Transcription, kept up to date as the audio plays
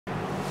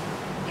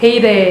Hey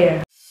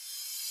there!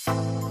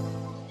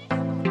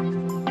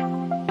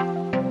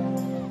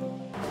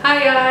 Hi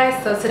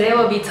guys, so today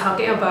we'll be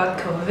talking about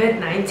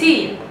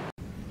COVID-19.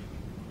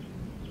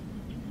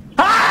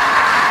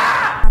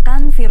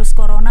 Virus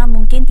corona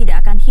mungkin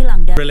tidak akan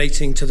hilang dari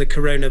relating to the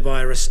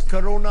coronavirus.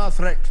 Corona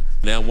threat.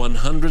 Now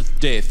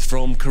 100th death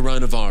from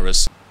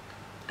coronavirus.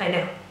 I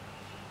know,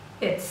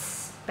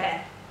 it's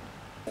bad.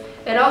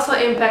 It also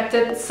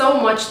impacted so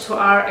much to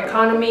our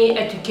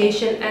economy,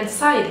 education, and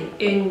society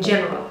in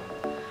general.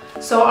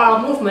 So our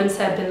movements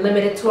have been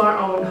limited to our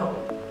own home.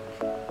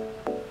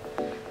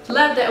 The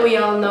life that we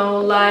all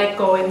know, like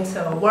going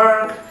to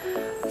work,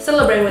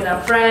 celebrating with our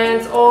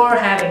friends, or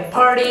having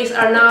parties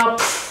are now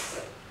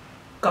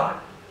gone.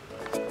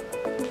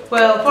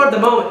 Well, for the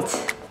moment,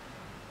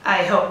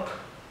 I hope.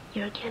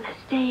 You're gonna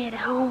stay at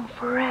home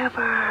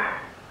forever.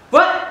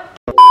 What?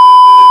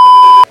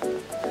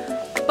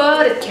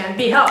 But it can't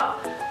be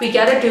helped. We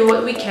gotta do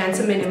what we can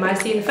to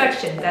minimize the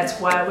infection. That's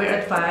why we're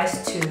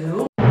advised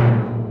to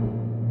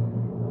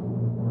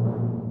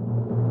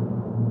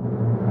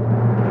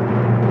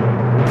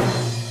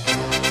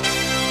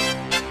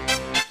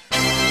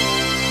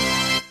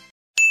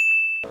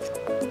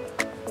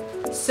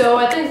So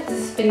I think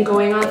this has been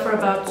going on for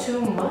about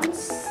 2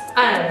 months.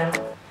 I don't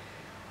know.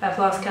 I've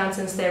lost count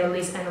since they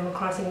released Animal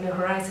Crossing New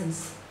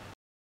Horizons.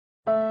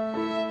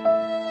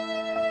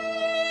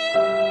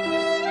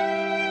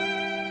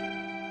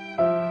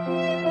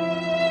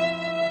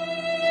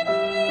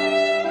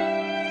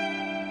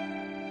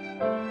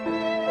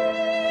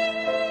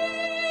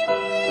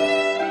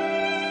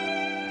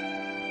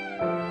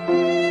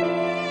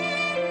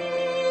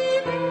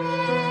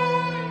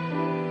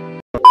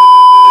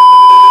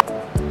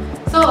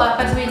 So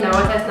life as we know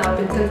it has now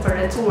been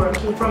converted to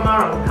working from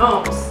our own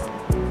homes,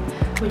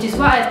 which is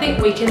why I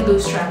think we can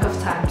lose track of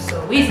time so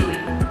easily,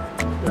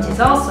 which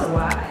is also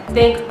why I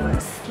think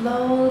we're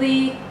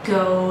slowly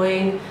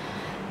going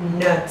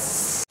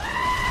nuts.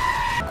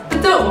 But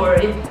don't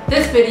worry,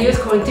 this video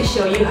is going to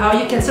show you how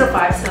you can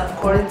survive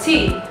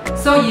self-quarantine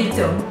so you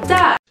don't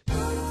die.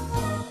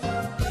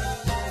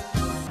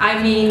 I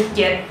mean,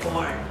 get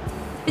bored.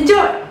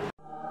 Enjoy!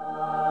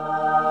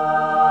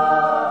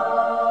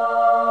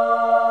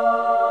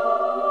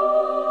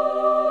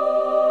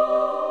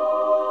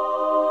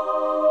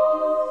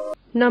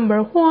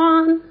 Number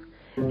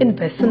 1.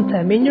 Invest some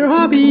time in your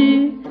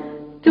hobby.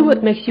 Do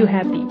what makes you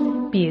happy,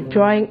 be it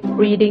drawing,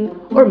 reading,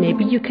 or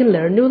maybe you can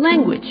learn a new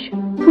language.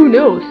 Who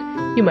knows,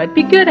 you might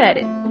be good at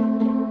it.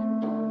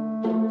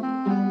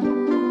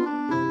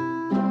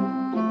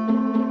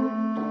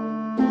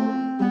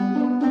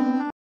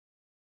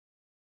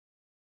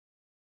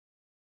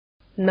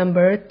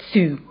 Number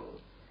 2.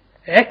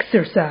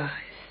 Exercise.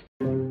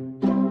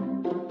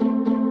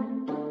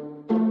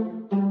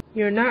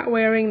 You're not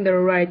wearing the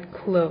right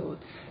clothes.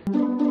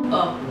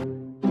 Oh.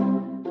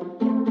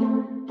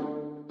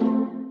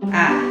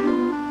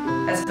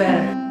 That's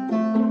better.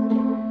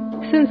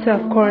 Since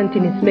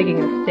self-quarantine is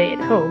making us stay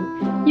at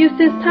home, use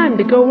this time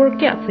to go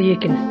work out so you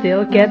can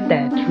still get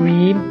that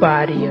dream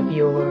body of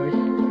yours.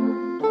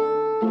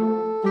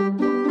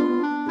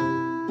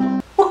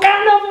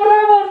 Wakanda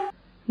forever!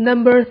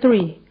 Number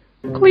 3.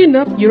 Clean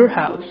up your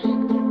house.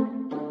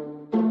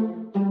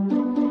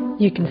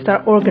 You can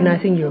start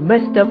organizing your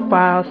messed up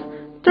files,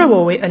 throw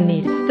away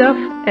unneeded stuff,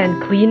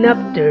 and clean up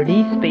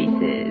dirty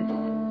spaces.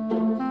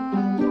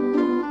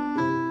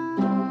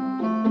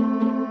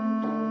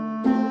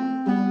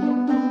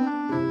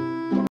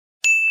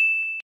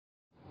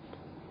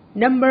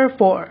 Number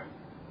 4.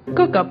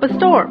 Cook up a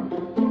storm.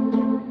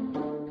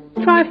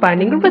 Try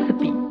finding a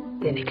recipe,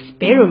 then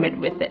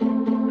experiment with it.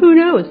 Who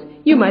knows,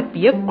 you might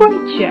be a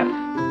great chef.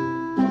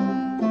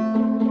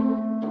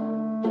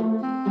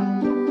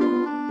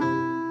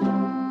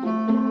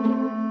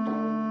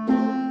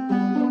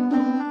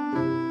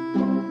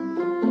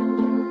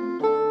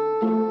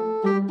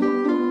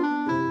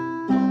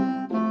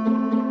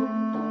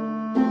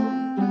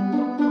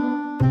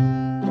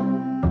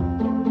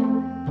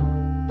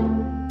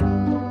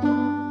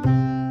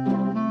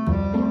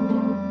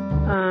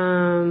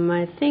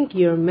 I think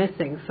you're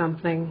missing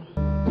something.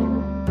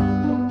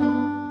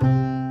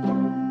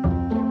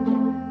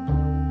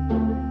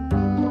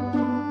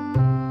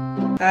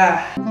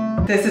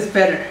 This is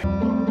better.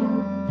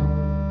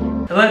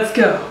 Let's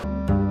go.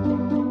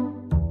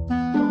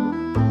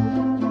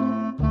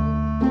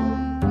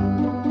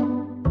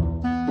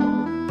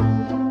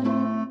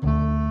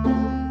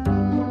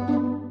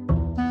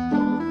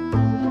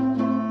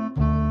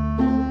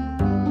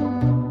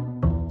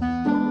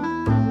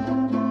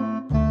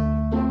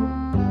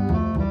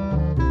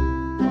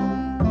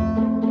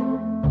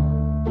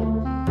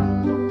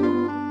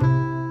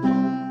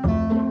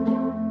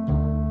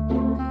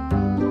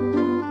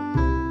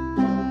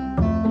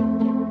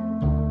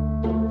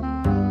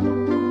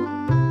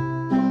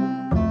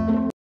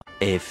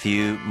 A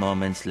few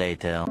moments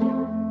later.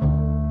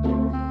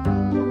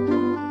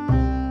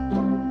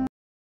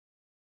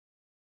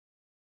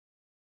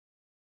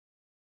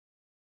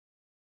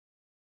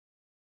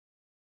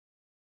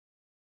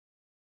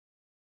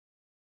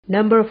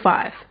 Number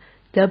 5.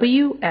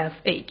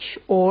 WFH,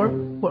 or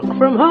work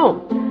from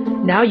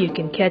home. Now you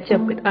can catch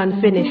up with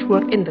unfinished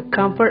work in the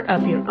comfort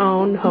of your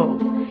own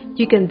home.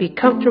 You can be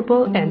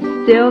comfortable and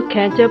still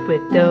catch up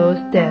with those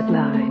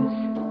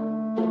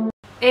deadlines.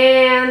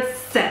 And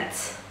set.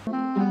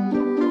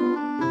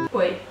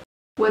 Wait,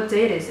 what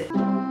date is it?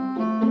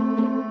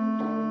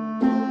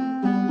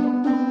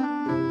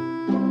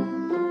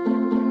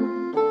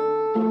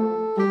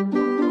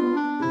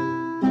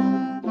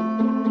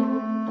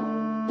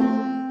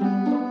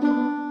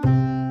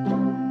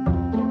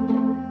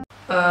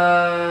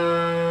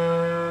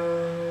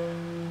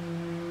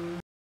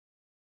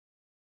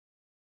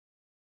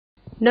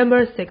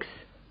 Number 6.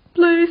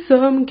 Play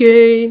some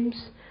games.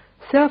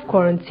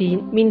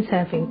 Self-quarantine means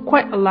having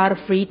quite a lot of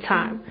free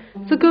time,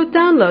 so go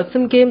download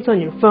some games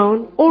on your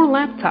phone or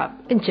laptop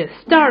and just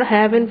start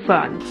having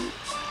fun.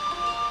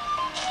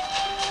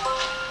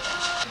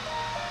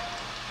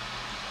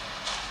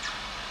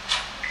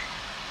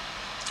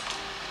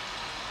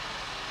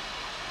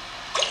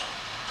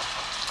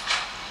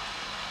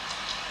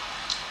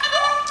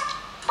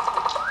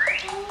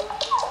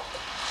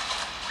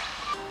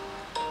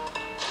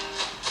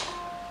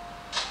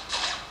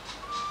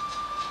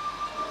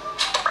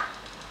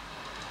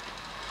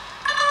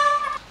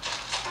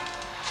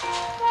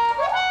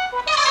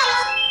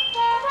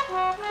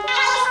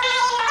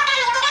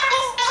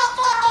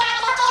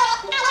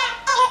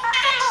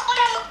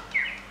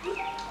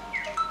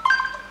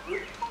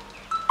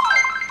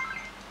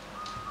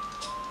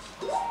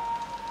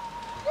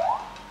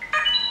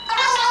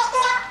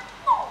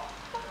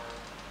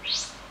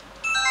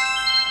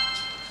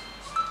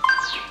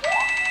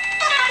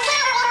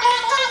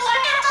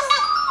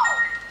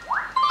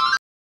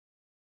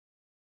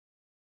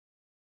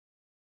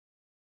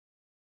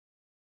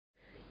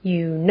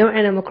 You know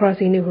Animal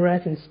Crossing New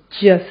Horizons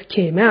just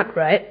came out,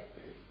 right?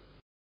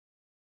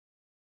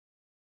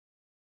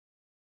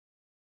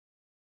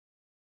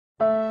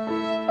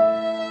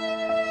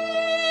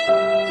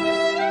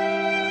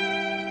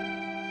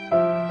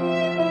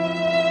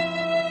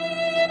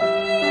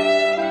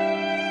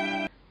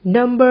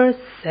 Number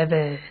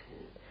 7.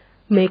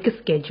 Make a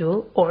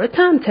schedule or a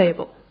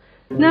timetable.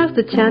 Now's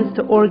the chance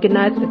to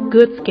organize a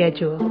good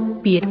schedule,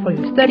 be it for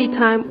your study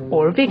time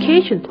or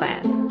vacation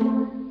plan.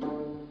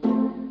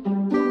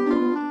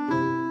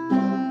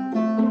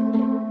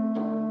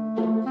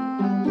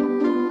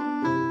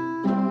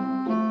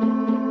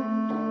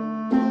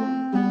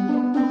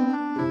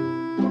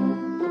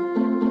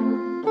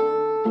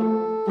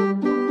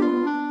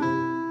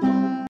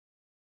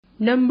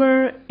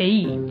 Number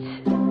 8.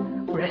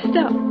 Rest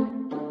up.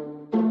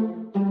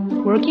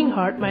 Working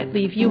hard might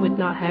leave you with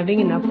not having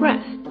enough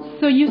rest,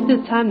 so use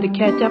this time to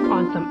catch up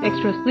on some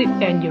extra sleep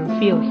and you'll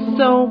feel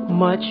so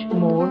much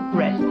more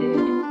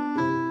rested.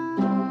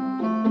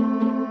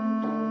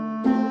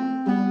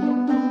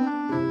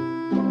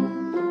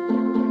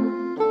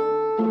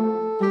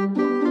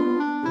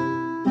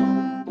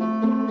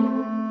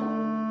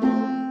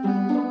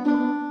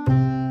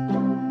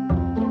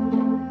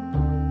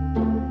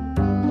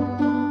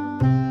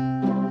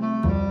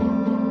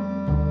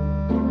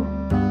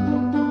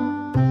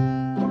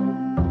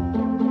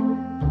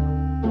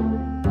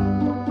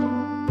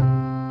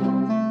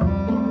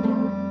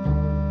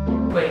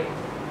 Wait,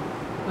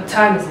 what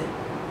time is it?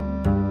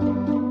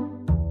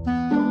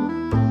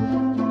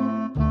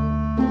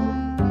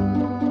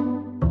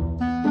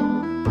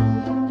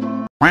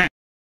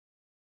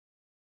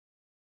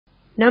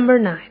 Number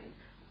 9.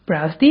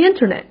 Browse the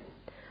internet.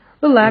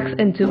 Relax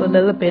and do a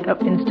little bit of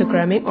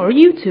Instagramming or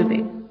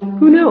YouTubing.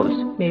 Who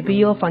knows, maybe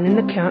you'll find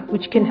an account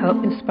which can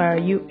help inspire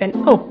you, and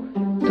oh,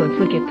 don't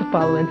forget to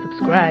follow and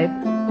subscribe.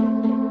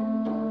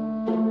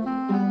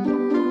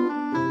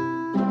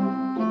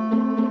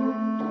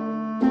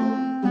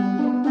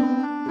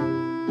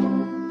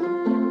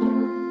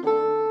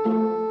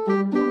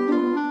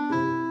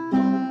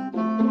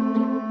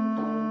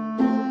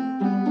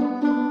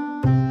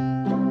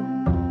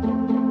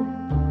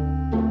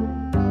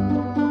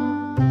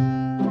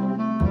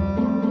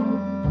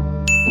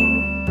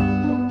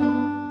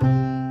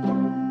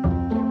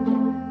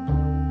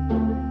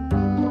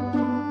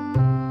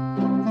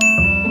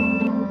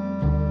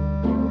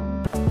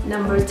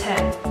 Number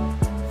 10.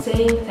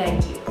 Saying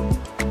thank you.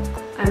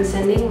 I'm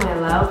sending my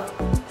love,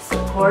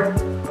 support,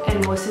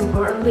 and most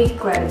importantly,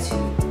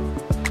 gratitude.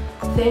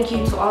 Thank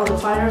you to all the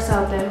fighters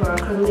out there who are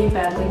currently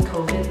battling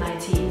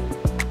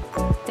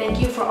COVID-19.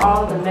 Thank you for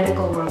all the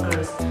medical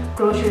workers,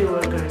 grocery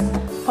workers,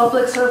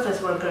 public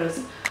service workers,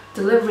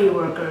 delivery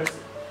workers,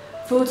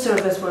 food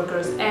service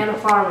workers, and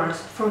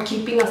farmers for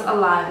keeping us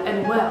alive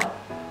and well.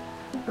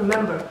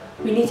 Remember,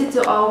 we need to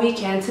do all we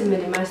can to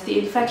minimize the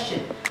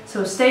infection,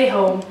 so stay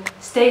home,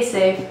 stay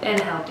safe and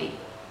healthy.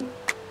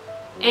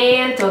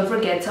 And don't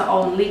forget to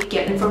only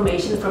get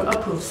information from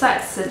approved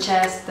sites such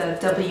as the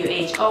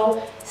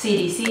WHO,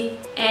 CDC,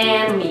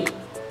 and me.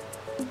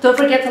 Don't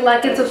forget to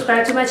like and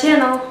subscribe to my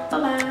channel. Bye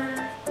bye!